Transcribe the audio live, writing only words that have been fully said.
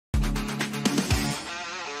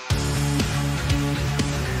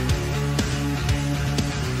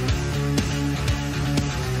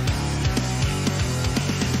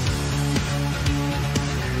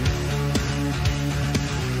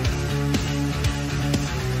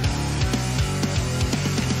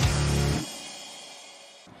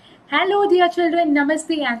Hello dear children,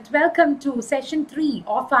 Namaste and welcome to session 3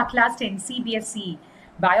 of our class 10 CBSE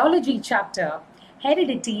Biology chapter,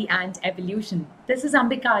 Heredity and Evolution. This is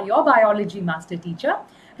Ambika, your biology master teacher,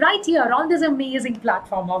 right here on this amazing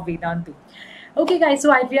platform of Vedantu. Okay guys,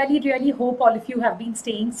 so I really hope all of you have been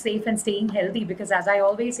staying safe and staying healthy, because as I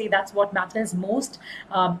always say, that's what matters most.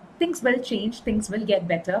 Things will change, things will get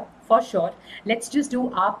better for sure. Let's just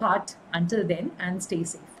do our part until then and stay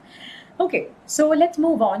safe. Okay, so let's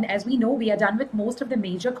move on. As we know, we are done with most of the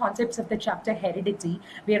major concepts of the chapter Heredity.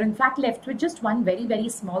 We are in fact left with just one very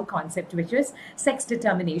small concept, which is sex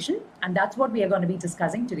determination, and that's what we are going to be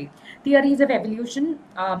discussing today. Theories of evolution,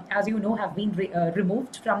 as you know, have been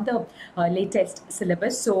removed from the latest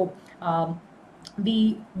syllabus, so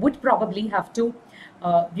we would probably have to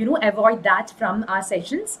avoid that from our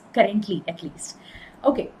sessions currently, at least.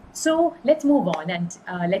 Okay, so let's move on, and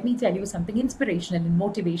let me tell you something inspirational and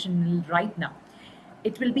motivational right now.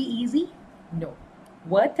 It will be easy? No.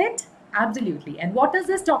 Worth it? Absolutely. And what is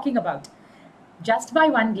this talking about? Just by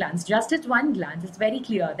one glance, just at one glance, it's very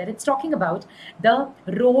clear that it's talking about the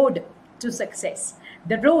road to success.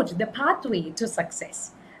 The road, the pathway to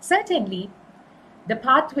success. Certainly, the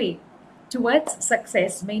pathway towards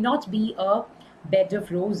success may not be a bed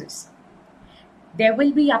of roses. There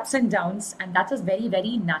will be ups and downs, and that is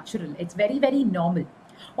very natural. It's very normal.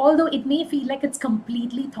 Although it may feel like it's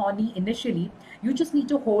completely thorny initially, you just need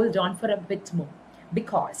to hold on for a bit more,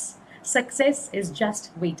 because success is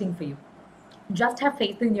just waiting for you. Just have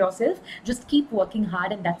faith in yourself, just keep working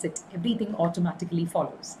hard, and that's it. Everything automatically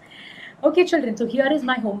follows. Okay children, so here is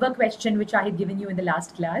my homework question which I had given you in the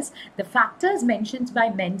last class. The factors mentioned by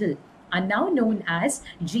Mendel are now known as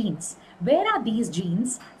genes. Where are these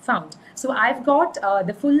genes found? So I've got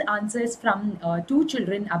the full answers from two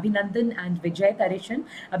children, Abhinandan and Vijay Tarishan.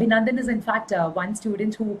 Abhinandan is in fact one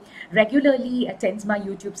student who regularly attends my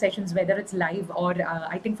YouTube sessions, whether it's live or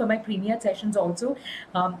I think for my premier sessions also.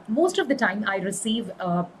 Most of the time I receive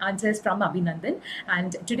answers from Abhinandan,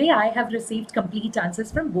 and today I have received complete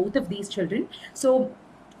answers from both of these children. So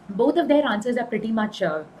both of their answers are pretty much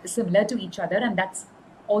similar to each other, and that's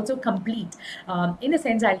also complete. In a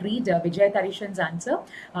sense, I'll read Vijay Tarishan's answer.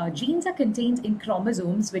 Genes are contained in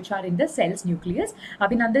chromosomes which are in the cell's nucleus.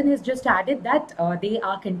 Abhinandan has just added that they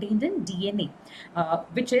are contained in DNA,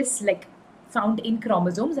 which is like found in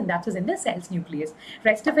chromosomes, and that is in the cell's nucleus.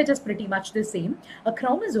 Rest of it is pretty much the same. A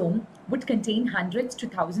chromosome would contain hundreds to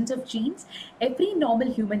thousands of genes. Every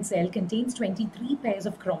normal human cell contains 23 pairs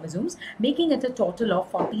of chromosomes, making it a total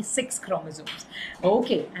of 46 chromosomes.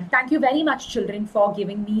 Okay, and thank you very much children for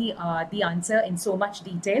giving me the answer in so much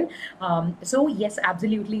detail. So yes,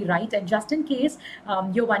 absolutely right. And just in case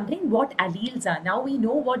you're wondering what alleles are, now we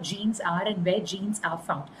know what genes are and where genes are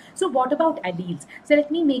found. So what about alleles? So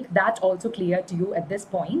let me make that also clear to you at this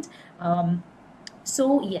point.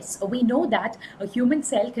 So yes, we know that a human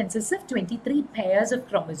cell consists of 23 pairs of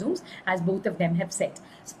chromosomes, as both of them have said.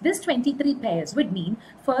 So this 23 pairs would mean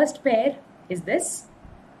first pair is this.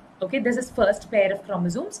 Okay, this is first pair of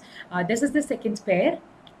chromosomes. This is the second pair.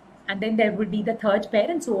 And then there would be the third pair,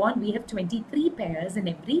 and so on. We have 23 pairs in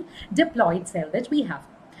every diploid cell that we have.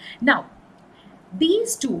 Now,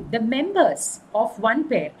 these two, the members of one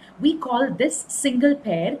pair, we call this single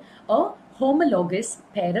pair a homologous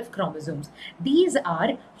pair of chromosomes. These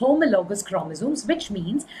are homologous chromosomes, which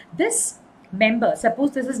means this member,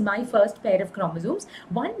 suppose this is my first pair of chromosomes,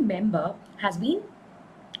 one member has been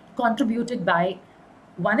contributed by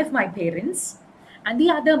one of my parents, and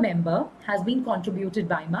the other member has been contributed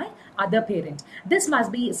by my other parent. This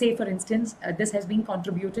must be, say for instance, this has been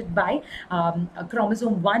contributed by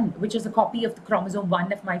chromosome 1, which is a copy of the chromosome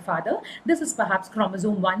 1 of my father. This is perhaps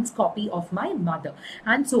chromosome 1's copy of my mother,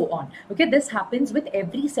 and so on. Okay, this happens with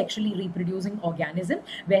every sexually reproducing organism,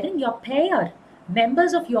 wherein your pair,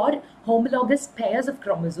 members of your homologous pairs of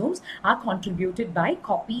chromosomes, are contributed by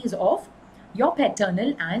copies of your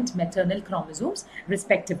paternal and maternal chromosomes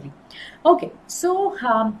respectively. Okay, so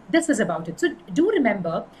this is about it. So do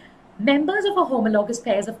remember, members of a homologous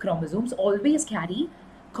pairs of chromosomes always carry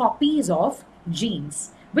copies of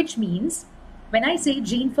genes, which means when I say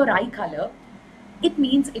gene for eye color, it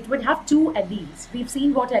means it would have two alleles. We've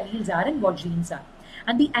seen what alleles are and what genes are.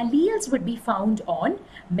 And the alleles would be found on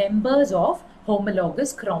members of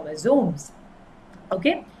homologous chromosomes.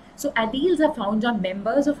 Okay. So alleles are found on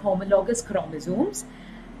members of homologous chromosomes,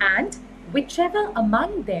 and whichever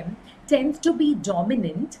among them tends to be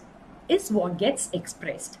dominant is what gets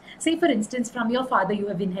expressed. Say for instance, from your father you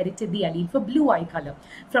have inherited the allele for blue eye color.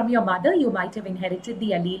 From your mother you might have inherited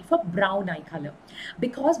the allele for brown eye color.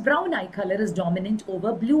 Because brown eye color is dominant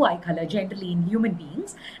over blue eye color generally in human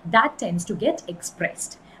beings, that tends to get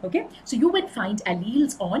expressed. Okay, so you would find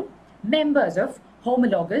alleles on members of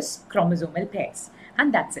homologous chromosomal pairs,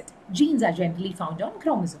 and that's it. Genes are generally found on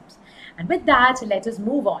chromosomes. And with that, let us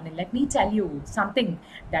move on, and let me tell you something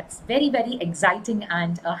that's very, very exciting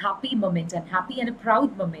and a happy moment, and happy and a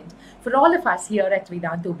proud moment for all of us here at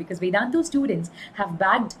Vedantu, because Vedantu students have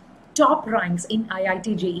bagged top ranks in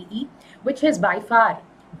IIT JEE, which has by far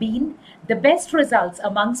been the best results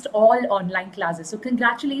amongst all online classes. So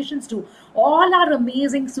congratulations to all our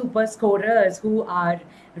amazing super scorers who are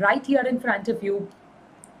right here in front of you.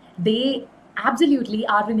 They absolutely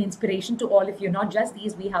are an inspiration to all of you. Not just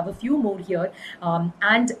these, we have a few more here,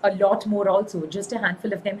 and a lot more also. Just a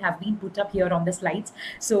handful of them have been put up here on the slides.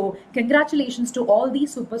 So congratulations to all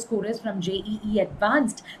these super scorers from JEE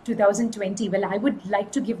Advanced 2020. Well, I would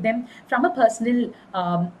like to give them, from a personal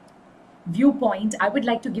viewpoint, I would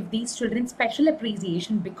like to give these children special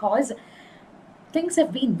appreciation, because things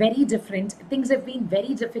have been very different. Things have been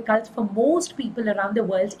very difficult for most people around the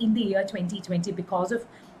world in the year 2020 because of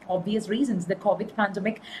obvious reasons. The COVID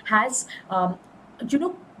pandemic has,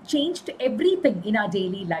 changed everything in our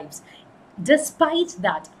daily lives. Despite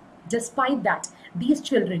that, these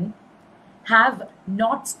children have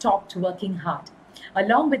not stopped working hard.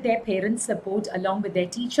 Along with their parents' support, along with their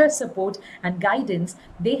teachers' support and guidance,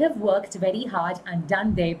 they have worked very hard and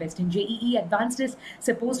done their best. And JEE Advanced is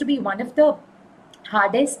supposed to be one of the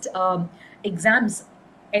hardest exams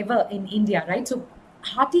ever in India, right? So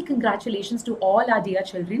hearty congratulations to all our dear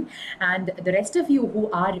children, and the rest of you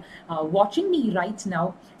who are watching me right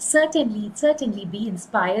now. Certainly be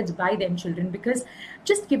inspired by them, children, because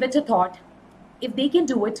just give it a thought. If they can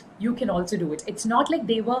do it, you can also do it. It's not like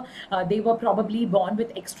they were probably born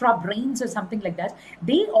with extra brains or something like that.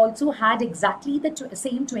 They also had exactly the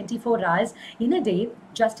same 24 hours in a day,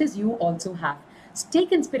 just as you also have. So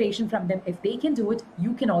take inspiration from them. If they can do it,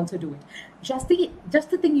 you can also do it. Just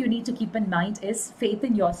the thing you need to keep in mind is faith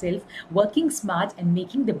in yourself, working smart, and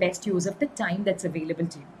making the best use of the time that's available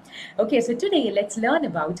to you. Okay, so today let's learn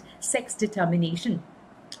about sex determination,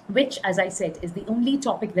 which, as I said, is the only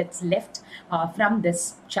topic that's left from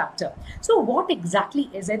this chapter. So what exactly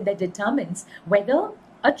is it that determines whether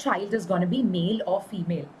a child is going to be male or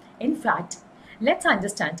female? In fact, let's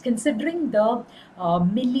understand, considering the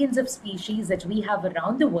millions of species that we have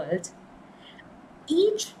around the world,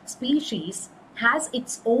 each species has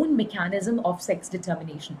its own mechanism of sex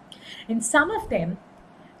determination. In some of them,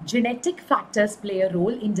 genetic factors play a role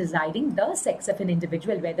in deciding the sex of an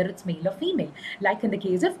individual, whether it's male or female, like in the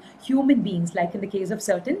case of human beings, like in the case of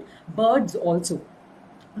certain birds also.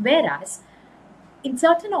 Whereas in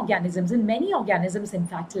certain organisms, in many organisms, in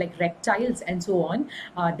fact, like reptiles and so on,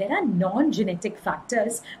 there are non-genetic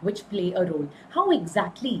factors which play a role. How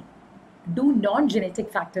exactly do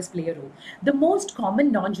non-genetic factors play a role? The most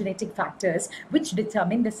common non-genetic factors which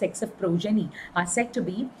determine the sex of progeny are said to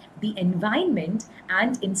be the environment,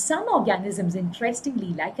 and in some organisms,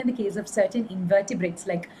 interestingly, like in the case of certain invertebrates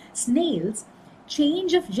like snails,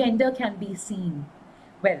 change of gender can be seen.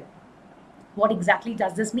 Well, what exactly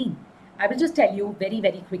does this mean? I will just tell you very,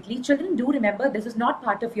 very quickly. Children, do remember, this is not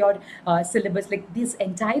part of your syllabus. Like, this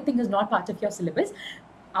entire thing is not part of your syllabus.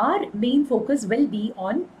 Our main focus will be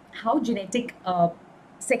on how genetic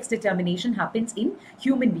sex determination happens in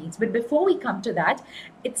human beings. But before we come to that,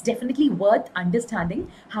 it's definitely worth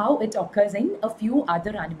understanding how it occurs in a few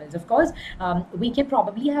other animals. Of course, we can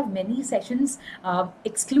probably have many sessions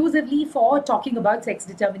exclusively for talking about sex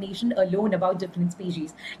determination alone, about different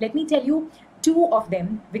species. Let me tell you two of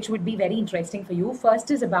them which would be very interesting for you.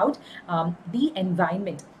 First is about the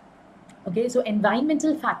environment. Okay, so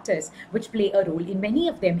environmental factors which play a role in many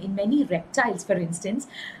of them. In many reptiles, for instance,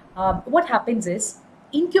 what happens is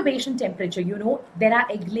incubation temperature. You know, there are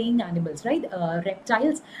egg-laying animals, right?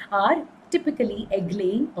 Reptiles are typically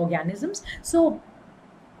egg-laying organisms. So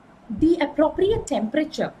the appropriate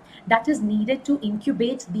temperature that is needed to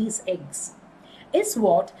incubate these eggs is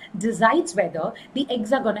what decides whether the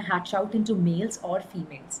eggs are going to hatch out into males or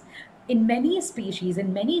females. In many species,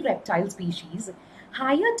 in many reptile species,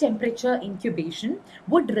 higher temperature incubation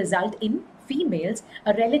would result in females.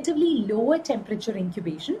 A relatively lower temperature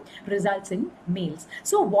incubation results in males.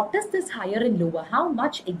 So what is this higher and lower? How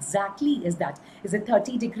much exactly is that? Is it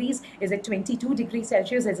 30 degrees? Is it 22 degrees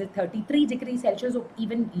Celsius? Is it 33 degrees Celsius, or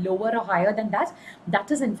even lower or higher than that?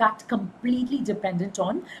 That is in fact completely dependent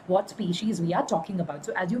on what species we are talking about.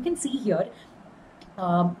 So as you can see here,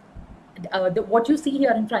 what you see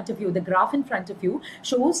here in front of you, the graph in front of you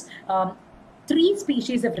shows 3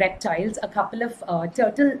 species of reptiles, a couple of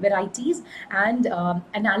turtle varieties, and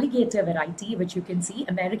an alligator variety, which you can see,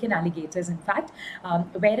 American alligators in fact,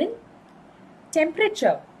 wherein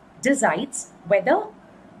temperature decides whether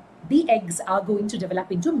the eggs are going to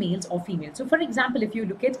develop into males or females. So for example, if you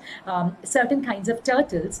look at certain kinds of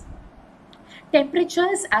turtles,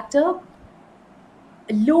 temperatures at a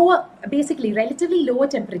lower, basically relatively lower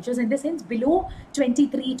temperatures, in the sense below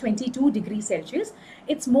 23, 22 degrees Celsius,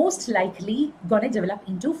 it's most likely going to develop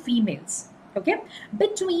into females. Okay,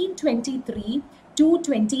 between 23 to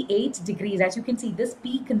 28 degrees, as you can see, this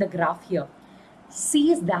peak in the graph here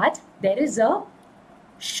sees that there is a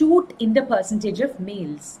shoot in the percentage of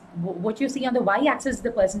males. What you see on the y-axis is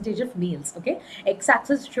the percentage of males. Okay,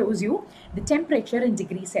 x-axis shows you the temperature in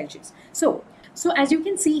degrees Celsius. So as you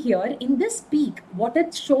can see here, in this peak, what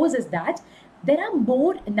it shows is that there are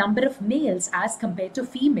more number of males as compared to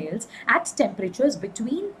females at temperatures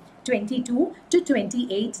between 22 to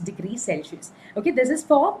 28 degrees Celsius. Okay, this is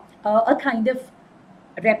for a kind of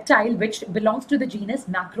reptile which belongs to the genus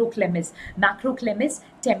Macroclemis. Macroclemis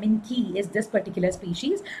teminki is this particular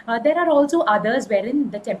species. There are also others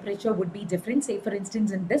wherein the temperature would be different. Say for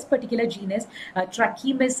instance, in this particular genus,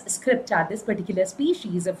 Trachemis scripta, this particular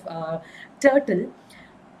species of turtle,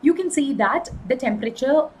 you can see that the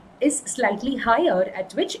temperature is slightly higher,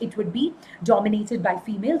 at which it would be dominated by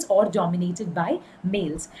females or dominated by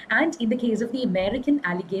males. And in the case of the American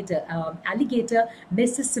alligator, alligator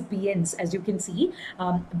Mississippians, as you can see,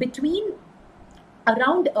 between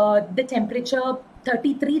around the temperature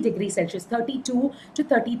 33 degrees Celsius, 32 to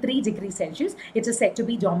 33 degrees Celsius, it is said to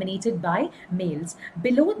be dominated by males.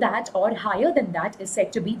 Below that or higher than that is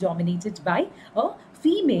said to be dominated by a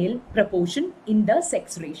female proportion in the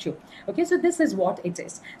sex ratio. Okay, so this is what it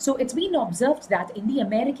is. So it's been observed that in the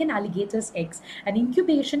American alligator's eggs, an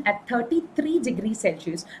incubation at 33 degrees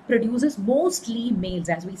Celsius produces mostly males,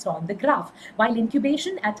 as we saw in the graph, while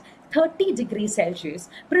incubation at 30 degrees Celsius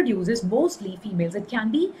produces mostly females. It can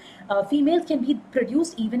be, females can be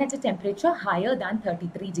produced even at a temperature higher than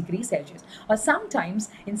 33 degrees Celsius. Or sometimes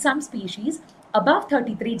in some species, above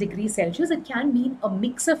 33 degrees Celsius, it can mean a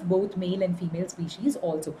mix of both male and female species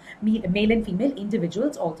also, male and female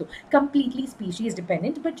individuals also, completely species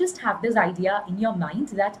dependent. But just have this idea in your mind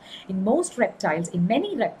that in most reptiles, in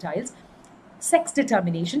many reptiles, sex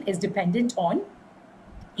determination is dependent on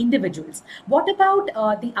individuals. What about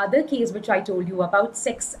the other case which I told you about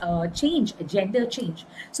sex change, gender change?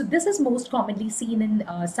 So this is most commonly seen in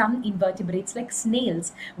some invertebrates like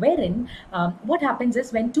snails, wherein what happens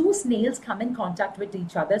is when two snails come in contact with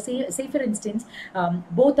each other, say for instance,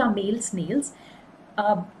 both are male snails,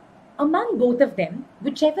 among both of them,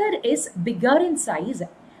 whichever is bigger in size,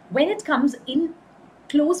 when it comes in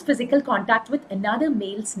close physical contact with another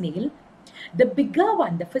male snail, the bigger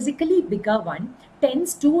one, the physically bigger one,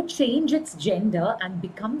 tends to change its gender and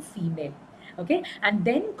become female. Okay, and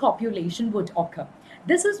then copulation would occur.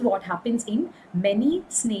 This is what happens in many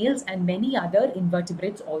snails and many other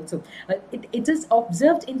invertebrates also. It is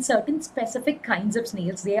observed in certain specific kinds of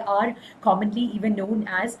snails. They are commonly even known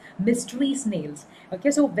as mystery snails.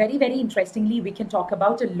 Okay, so very, very interestingly, we can talk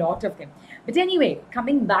about a lot of them. But anyway,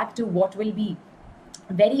 coming back to what will be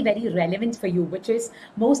very, very relevant for you, which is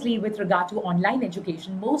mostly with regard to online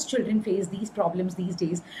education. Most children face these problems these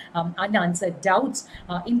days, unanswered doubts,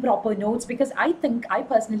 improper notes, because I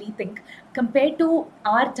personally think, compared to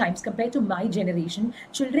our times, compared to my generation,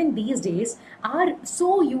 children these days are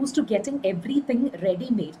so used to getting everything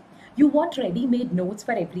ready-made. You want ready-made notes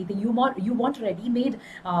for everything. You want ready-made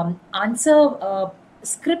answer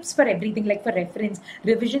scripts for everything, like for reference,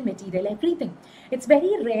 revision material, everything. It's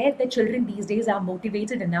very rare that children these days are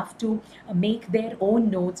motivated enough to make their own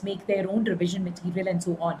notes, make their own revision material, and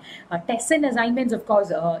so on. Tests and assignments, of course,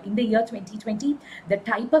 in the year 2020, the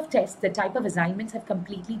type of tests, the type of assignments have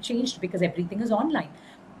completely changed because everything is online.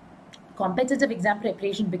 Competitive exam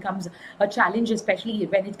preparation becomes a challenge, especially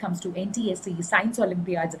when it comes to NTSC, Science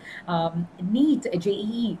Olympiads, NEET,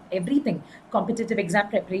 JEE, everything. Competitive exam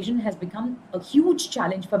preparation has become a huge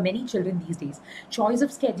challenge for many children these days. Choice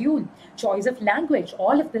of schedule, choice of language,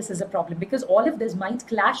 all of this is a problem because all of this might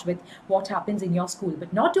clash with what happens in your school.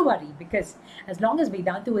 But not to worry, because as long as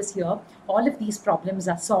Vedantu is here, all of these problems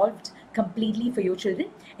are solved completely for your children,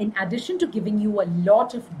 in addition to giving you a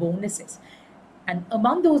lot of bonuses. And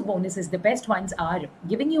among those bonuses, the best ones are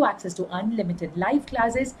giving you access to unlimited live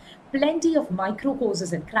classes, plenty of micro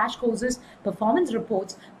courses and crash courses, performance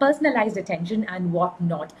reports, personalized attention, and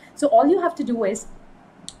whatnot. So all you have to do is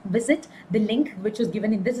visit the link which is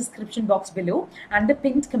given in the description box below and the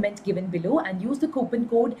pinned comment given below and use the coupon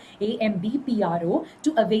code AMBPRO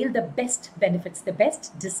to avail the best benefits, the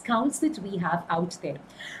best discounts that we have out there.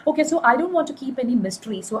 Okay, so I don't want to keep any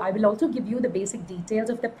mystery, so I will also give you the basic details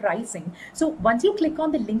of the pricing. So once you click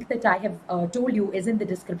on the link that I have told you is in the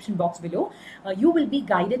description box below, you will be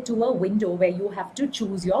guided to a window where you have to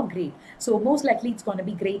choose your grade. So most likely it's going to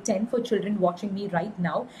be grade 10 for children watching me right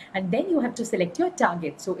now, and then you have to select your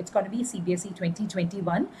target. So it's going to be CBSE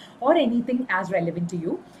 2021 or anything as relevant to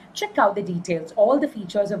you. Check out the details. All the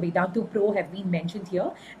features of Vedantu Pro have been mentioned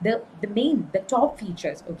here. The top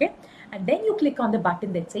features, okay? And then you click on the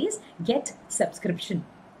button that says Get Subscription.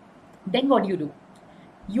 Then what do?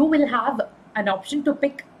 You will have an option to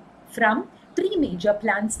pick from 3 major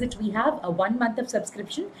plans that we have: a 1 month of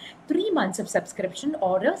subscription, 3 months of subscription,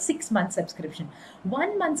 or a 6 month subscription.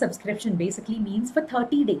 1 month subscription basically means for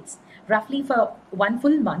 30 days, roughly for 1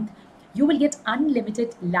 full month, you will get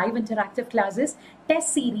unlimited live interactive classes,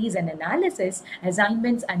 test series and analysis,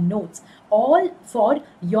 assignments and notes, all for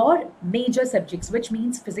your major subjects, which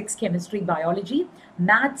means physics, chemistry, biology,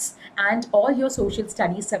 maths, and all your social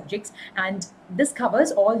studies subjects. And this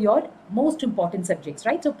covers all your most important subjects,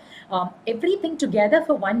 right? So everything together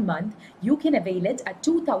for 1 month, you can avail it at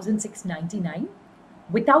 2,699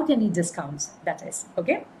 without any discounts, that is,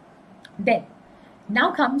 okay? Then,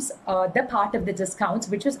 now comes the part of the discounts,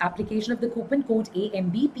 which is application of the coupon code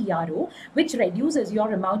AMBPRO, which reduces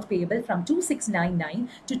your amount payable from 2,699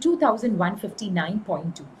 to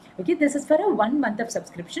 2,159.2. Okay, this is for a 1 month of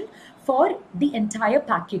subscription for the entire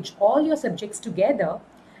package, all your subjects together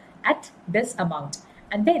at this amount.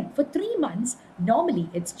 And then for 3 months, normally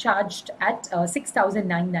it's charged at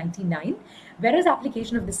 6,999, whereas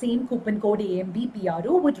application of the same coupon code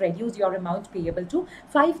AMBPRO would reduce your amount payable to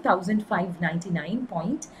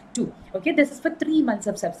 5,599.2. Okay, this is for 3 months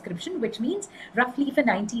of subscription, which means roughly for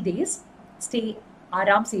 90 days, stay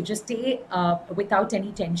aram se, just stay without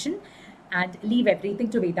any tension and leave everything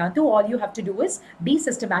to Vedantu. All you have to do is be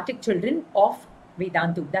systematic children of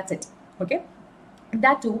Vedantu. That's it. Okay.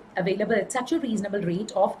 That too available at such a reasonable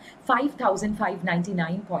rate of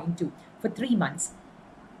 5,599.2 for 3 months.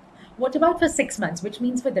 What about for 6 months, which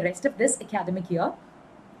means for the rest of this academic year?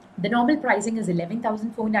 The normal pricing is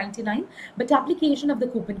 11,499, but application of the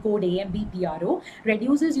coupon code AMBPRO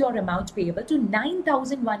reduces your amount payable to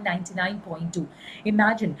 9,199.2.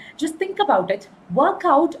 Imagine, just think about it, work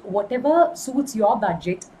out whatever suits your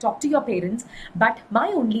budget, talk to your parents, but my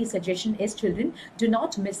only suggestion is, children, do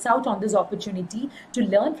not miss out on this opportunity to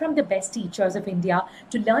learn from the best teachers of India,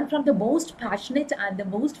 to learn from the most passionate and the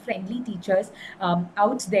most friendly teachers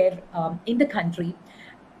out there in the country.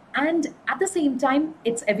 And at the same time,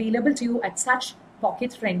 it's available to you at such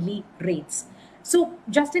pocket-friendly rates. So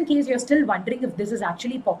just in case you're still wondering if this is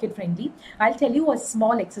actually pocket-friendly, I'll tell you a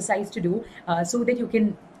small exercise to do so that you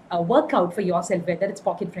can work out for yourself whether it's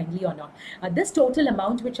pocket-friendly or not. This total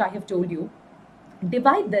amount which I have told you,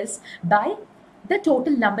 divide this by the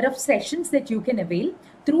total number of sessions that you can avail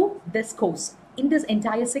through this course. In this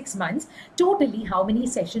entire 6 months, totally how many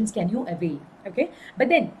sessions can you avail? Okay, but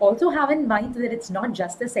then also have in mind that it's not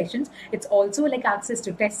just the sessions, it's also like access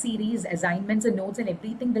to test series, assignments and notes and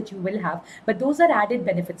everything that you will have, but those are added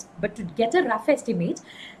benefits. But to get a rough estimate,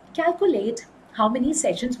 calculate how many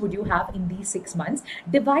sessions would you have in these 6 months,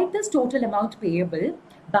 divide this total amount payable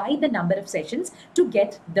by the number of sessions to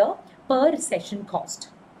get the per session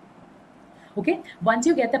cost. Okay, once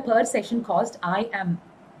you get the per session cost, I am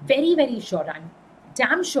very, very sure, I'm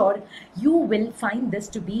damn sure you will find this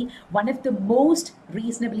to be one of the most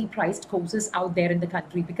reasonably priced courses out there in the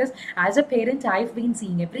country, because as a parent, I've been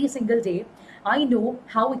seeing every single day, I know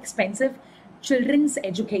how expensive children's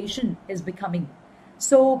education is becoming.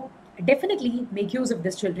 So definitely make use of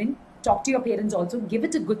this, children. Talk to your parents also, give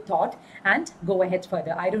it a good thought and go ahead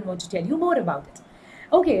further. I don't want to tell you more about it.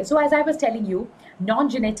 Okay, so as I was telling you,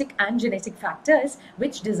 non-genetic and genetic factors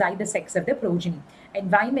which decide the sex of the progeny.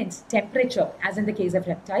 Environment, temperature, as in the case of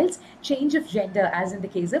reptiles, change of gender, as in the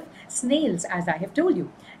case of snails, as I have told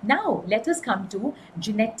you. Now, let us come to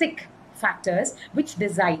genetic factors which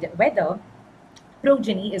decide whether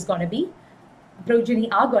progeny are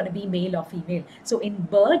going to be male or female. So in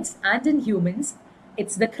birds and in humans,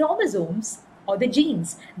 it's the chromosomes or the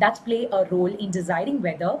genes that play a role in deciding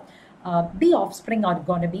whether the offspring are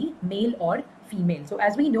going to be male or female. So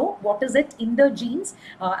as we know, what is it in the genes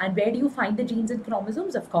and where do you find the genes and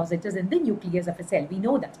chromosomes? Of course, it is in the nucleus of a cell. We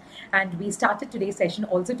know that. And we started today's session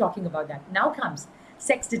also talking about that. Now comes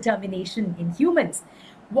sex determination in humans.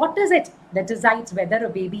 What is it that decides whether a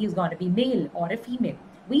baby is going to be male or a female?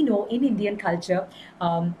 we know in Indian culture,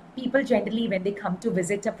 people generally, when they come to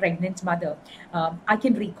visit a pregnant mother, I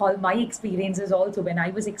can recall my experiences also when I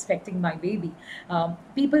was expecting my baby.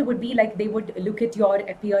 People would be like, they would look at your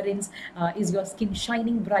appearance. Is your skin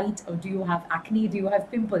shining bright? Or do you have acne? Do you have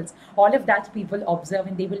pimples? All of that people observe,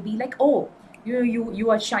 and they will be like, oh, you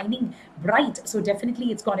are shining bright, so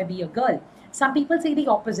definitely it's going to be a girl. Some people say the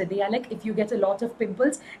opposite. They are like, if you get a lot of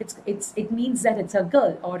pimples, it means that it's a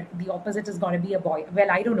girl, or the opposite is going to be a boy.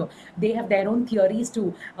 Well, I don't know. They have their own theories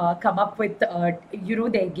to come up with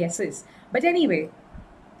their guesses. But anyway,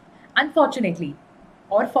 unfortunately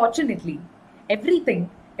or fortunately, everything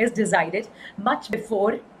is decided much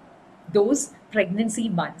before those pregnancy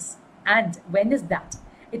months. And when is that?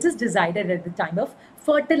 It is decided at the time of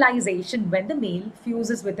fertilization, when the male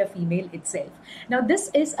fuses with the female itself. Now, this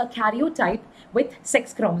is a karyotype with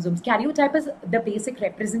sex chromosomes. Karyotype is the basic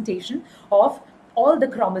representation of all the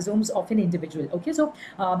chromosomes of an individual. Okay, so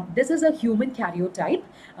this is a human karyotype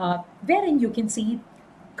wherein you can see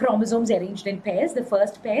chromosomes arranged in pairs, the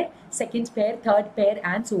first pair, second pair, third pair,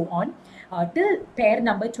 and so on. Till pair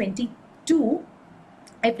number 22,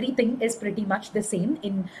 everything is pretty much the same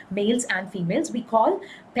in males and females. We call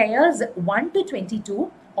pairs 1 to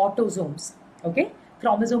 22 autosomes. Okay,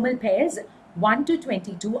 chromosomal pairs 1 to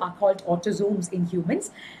 22 are called autosomes in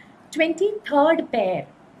humans. 23rd pair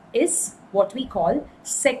is what we call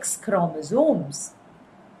sex chromosomes,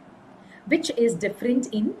 which is different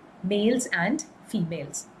in males and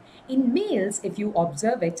females. In males, if you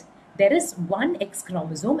observe it, there is one X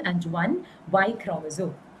chromosome and one Y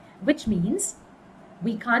chromosome, which means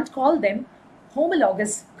we can't call them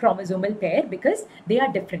homologous chromosomal pair because they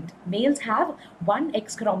are different. Males have one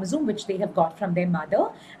X chromosome which they have got from their mother,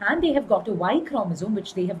 and they have got a Y chromosome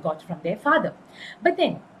which they have got from their father. But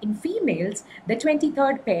then in females, the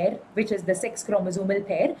 23rd pair, which is the sex chromosomal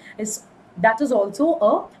pair, is also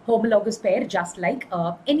a homologous pair, just like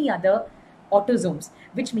any other autosomes,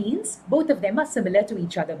 which means both of them are similar to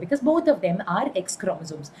each other because both of them are X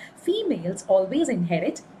chromosomes. Females always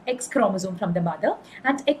inherit X chromosome from the mother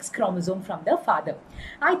and X chromosome from the father.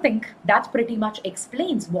 I think that pretty much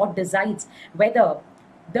explains what decides whether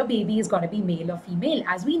the baby is going to be male or female.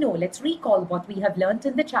 As we know, let's recall what we have learned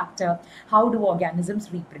in the chapter, how do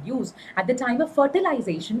organisms reproduce. At the time of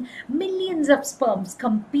fertilization, millions of sperms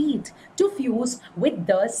compete to fuse with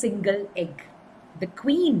the single egg. The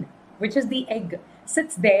queen, which is the egg,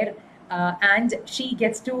 sits there and she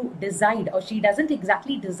gets to decide, or she doesn't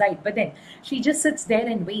exactly decide, but then she just sits there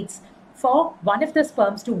and waits for one of the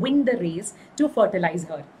sperms to win the race to fertilize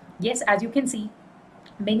her. Yes, as you can see,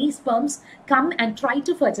 many sperms come and try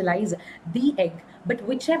to fertilize the egg, but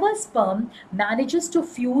whichever sperm manages to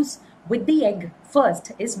fuse with the egg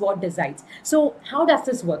first is what decides. So how does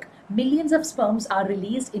this work? Millions of sperms are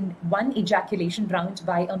released in one ejaculation round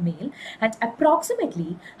by a male, and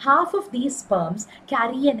approximately half of these sperms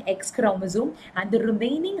carry an X chromosome and the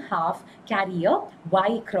remaining half carry a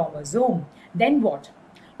Y chromosome. Then what?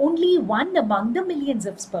 Only one among the millions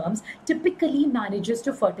of sperms typically manages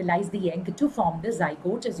to fertilize the egg to form the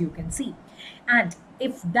zygote, as you can see. And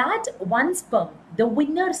if that one sperm, the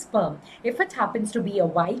winner sperm, if it happens to be a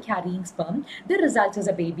Y carrying sperm, the result is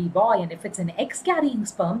a baby boy. And if it's an X carrying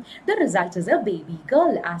sperm, the result is a baby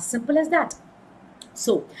girl. As simple as that.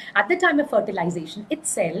 So at the time of fertilization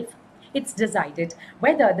itself, it's decided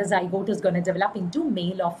whether the zygote is going to develop into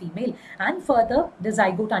male or female. And further, the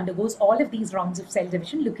zygote undergoes all of these rounds of cell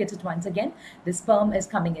division. Look at it once again. The sperm is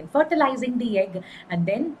coming in, fertilizing the egg, and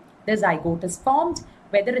then the zygote is formed.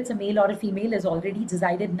 Whether it's a male or a female is already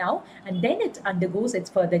decided now, and then it undergoes its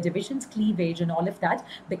further divisions, cleavage, and all of that,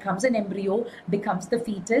 becomes an embryo, becomes the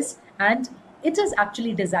fetus, and it is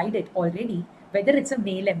actually decided already whether it's a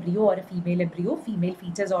male embryo or a female embryo, female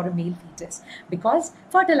fetus or a male fetus, because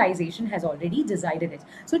fertilization has already decided it.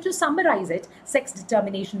 So to summarize it, sex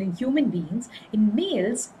determination in human beings, in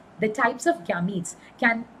males, the types of gametes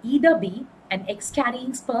can either be an X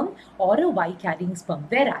carrying sperm or a Y carrying sperm,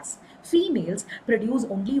 whereas females produce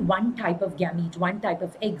only one type of gamete, one type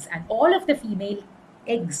of eggs, and all of the female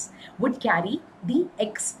eggs would carry the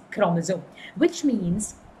X chromosome, which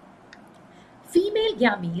means female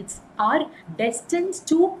gametes are destined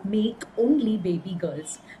to make only baby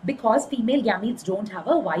girls because female gametes don't have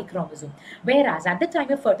a Y chromosome. Whereas at the time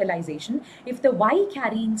of fertilization, if the Y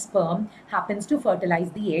carrying sperm happens to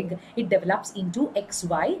fertilize the egg, it develops into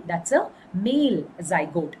XY, that's a male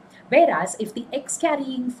zygote. Whereas if the X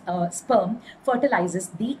carrying sperm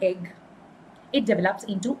fertilizes the egg, it develops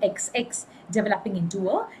into XX, developing into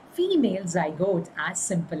a female zygote. As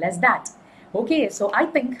simple as that. Okay, so I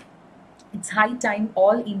think It's high time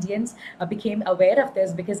all Indians became aware of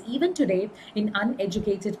this, because even today in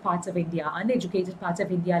uneducated parts of India,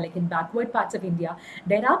 like in backward parts of India,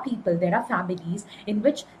 there are people, there are families in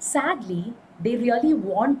which sadly they really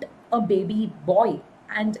want a baby boy,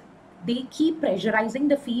 and they keep pressurizing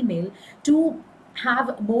the female to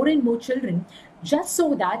have more and more children, just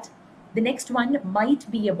so that the next one might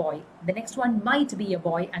be a boy, the next one might be a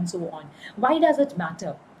boy, and so on. Why does it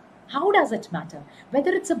matter? How does it matter?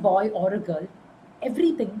 Whether it's a boy or a girl,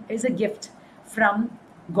 everything is a gift from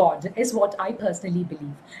God, is what I personally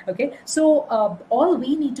believe. Okay, so all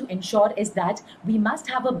we need to ensure is that we must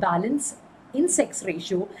have a balance in sex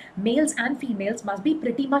ratio. Males and females must be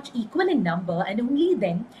pretty much equal in number, and only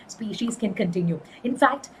then species can continue. In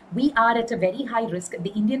fact, we are at a very high risk.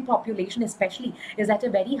 The Indian population especially is at a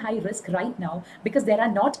very high risk right now, because there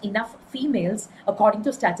are not enough females according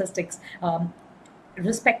to statistics.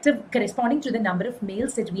 Corresponding to the number of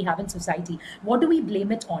males that we have in society. What do we blame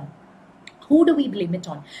it on? Who do we blame it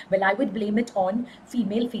on? Well, I would blame it on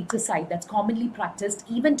female feticide that's commonly practiced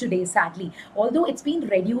even today, sadly. Although it's been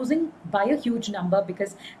reducing by a huge number,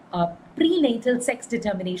 because prenatal sex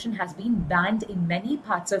determination has been banned in many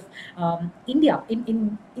parts of India.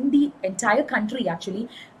 In the entire country, actually,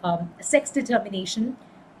 sex determination,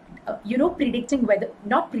 predicting whether,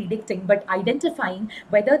 not predicting, but identifying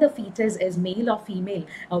whether the fetus is male or female.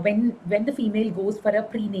 When the female goes for a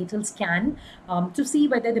prenatal scan to see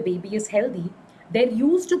whether the baby is healthy, there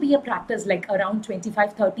used to be a practice like around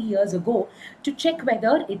 25-30 years ago to check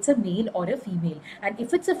whether it's a male or a female. And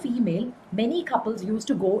if it's a female, many couples used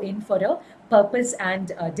to go in for a purpose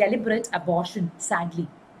and deliberate abortion, sadly.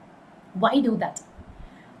 Why do that?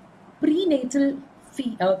 Prenatal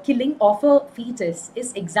killing of a fetus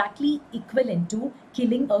is exactly equivalent to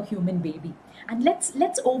killing a human baby. And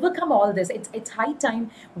let's overcome all this. It's high time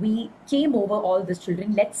we came over all these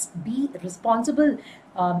children. Let's be responsible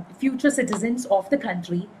future citizens of the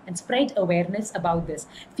country and spread awareness about this.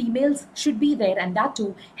 Females should be there, and that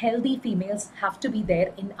too, healthy females have to be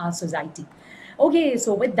there in our society. Okay,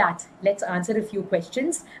 so with that, let's answer a few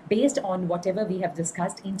questions based on whatever we have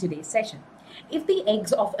discussed in today's session. If the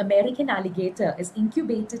eggs of American alligator is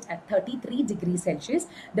incubated at 33 degrees Celsius,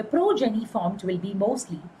 the progeny formed will be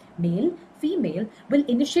mostly male, female, will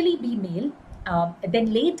initially be male,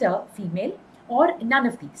 then later female, or none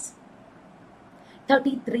of these.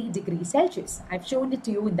 33 degrees Celsius. I've shown it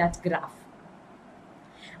to you in that graph.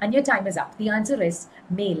 And your time is up. The answer is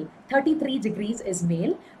male. 33 degrees is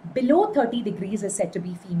male. Below 30 degrees is said to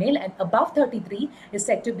be female, and above 33 is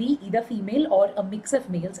said to be either female or a mix of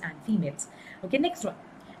males and females. Okay, next one.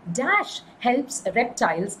 Dash helps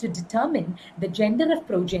reptiles to determine the gender of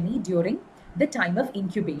progeny during the time of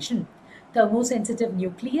incubation. Thermosensitive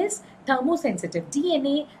nucleus, thermosensitive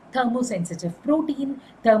DNA, thermosensitive protein,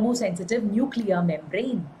 thermosensitive nuclear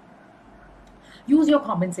membrane. Use your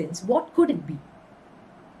common sense. What could it be?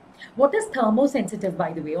 What is thermosensitive,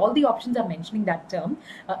 by the way? All the options are mentioning that term.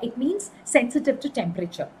 It means sensitive to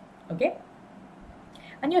temperature. Okay?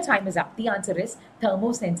 And your time is up. The answer is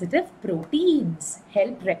thermosensitive proteins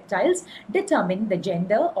help reptiles determine the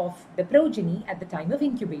gender of the progeny at the time of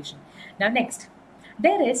incubation. Now next,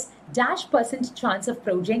 there is dash% chance of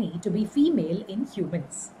progeny to be female in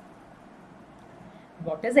humans.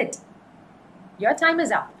 What is it? Your time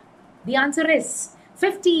is up. The answer is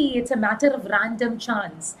 50. It's a matter of random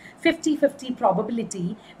chance. 50-50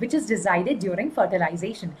 probability, which is decided during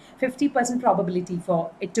fertilization. 50% probability for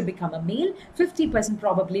it to become a male, 50%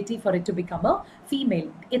 probability for it to become a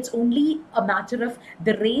female. It's only a matter of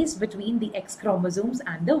the race between the X chromosomes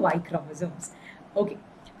and the Y chromosomes. Okay.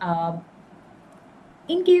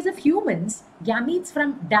 In case of humans, gametes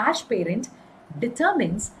from dash parent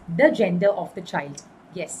determines the gender of the child.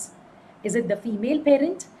 Yes. Is it the female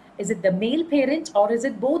parent? Is it the male parent, or is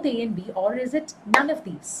it both A and B, or is it none of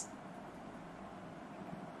these?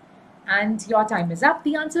 And your time is up.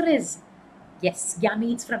 The answer is yes,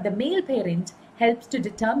 gametes from the male parent helps to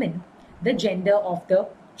determine the gender of the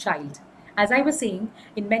child. As I was saying,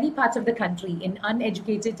 in many parts of the country, in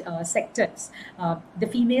uneducated sectors, the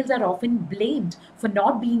females are often blamed for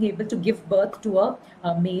not being able to give birth to a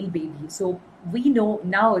male baby. So we know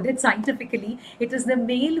now that scientifically it is the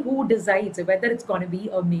male who decides whether it's going to be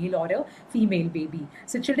a male or a female baby.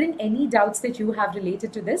 So children, any doubts that you have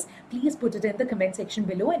related to this, please put it in the comment section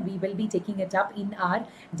below, and we will be taking it up in our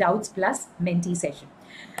Doubts Plus Mentee session.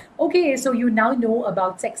 Okay, so you now know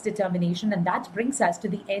about sex determination, and that brings us to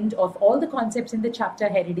the end of all the concepts in the chapter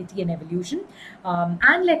Heredity and Evolution.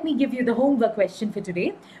 And let me give you the homework question for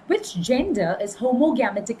today. Which gender is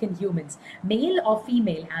homogametic in humans, male or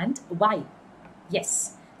female, and why?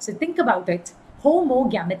 Yes, so think about it.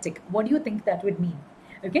 Homogametic. What do you think that would mean?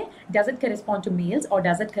 Okay, does it correspond to males or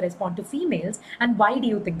does it correspond to females, and why do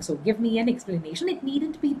you think so? Give me an explanation. It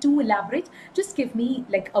needn't be too elaborate. Just give me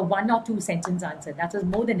like a 1 or 2 sentence answer. That is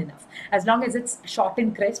more than enough. As long as it's short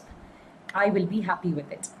and crisp, I will be happy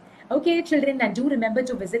with it. Okay, children, and do remember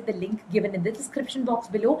to visit the link given in the description box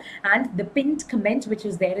below and the pinned comment which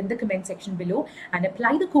is there in the comment section below, and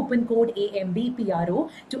apply the coupon code AMBPRO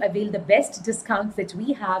to avail the best discounts that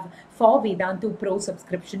we have for Vedantu Pro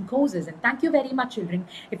subscription courses. And thank you very much, children.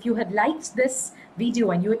 If you have liked this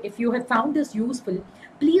video and if you have found this useful,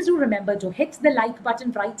 please do remember to hit the like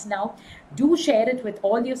button right now. Do share it with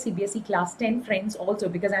all your CBSE Class 10 friends also,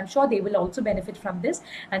 because I'm sure they will also benefit from this.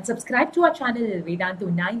 And subscribe to our channel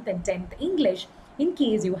Vedantu 9th and 10th English in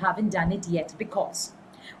case you haven't done it yet, because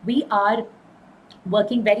we are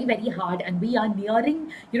working very, very hard and we are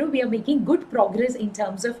nearing, we are making good progress in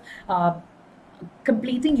terms of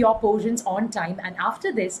completing your portions on time. And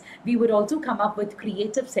after this, we would also come up with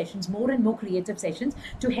creative sessions, more and more creative sessions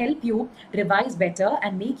to help you revise better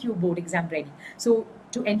and make you board exam ready. So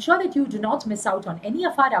to ensure that you do not miss out on any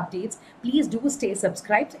of our updates, please do stay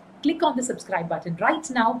subscribed. Click on the subscribe button right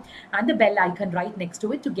now and the bell icon right next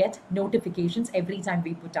to it to get notifications every time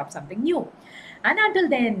we put up something new. And until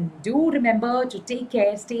then, do remember to take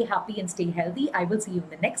care, stay happy and stay healthy. I will see you in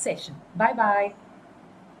the next session. Bye-bye.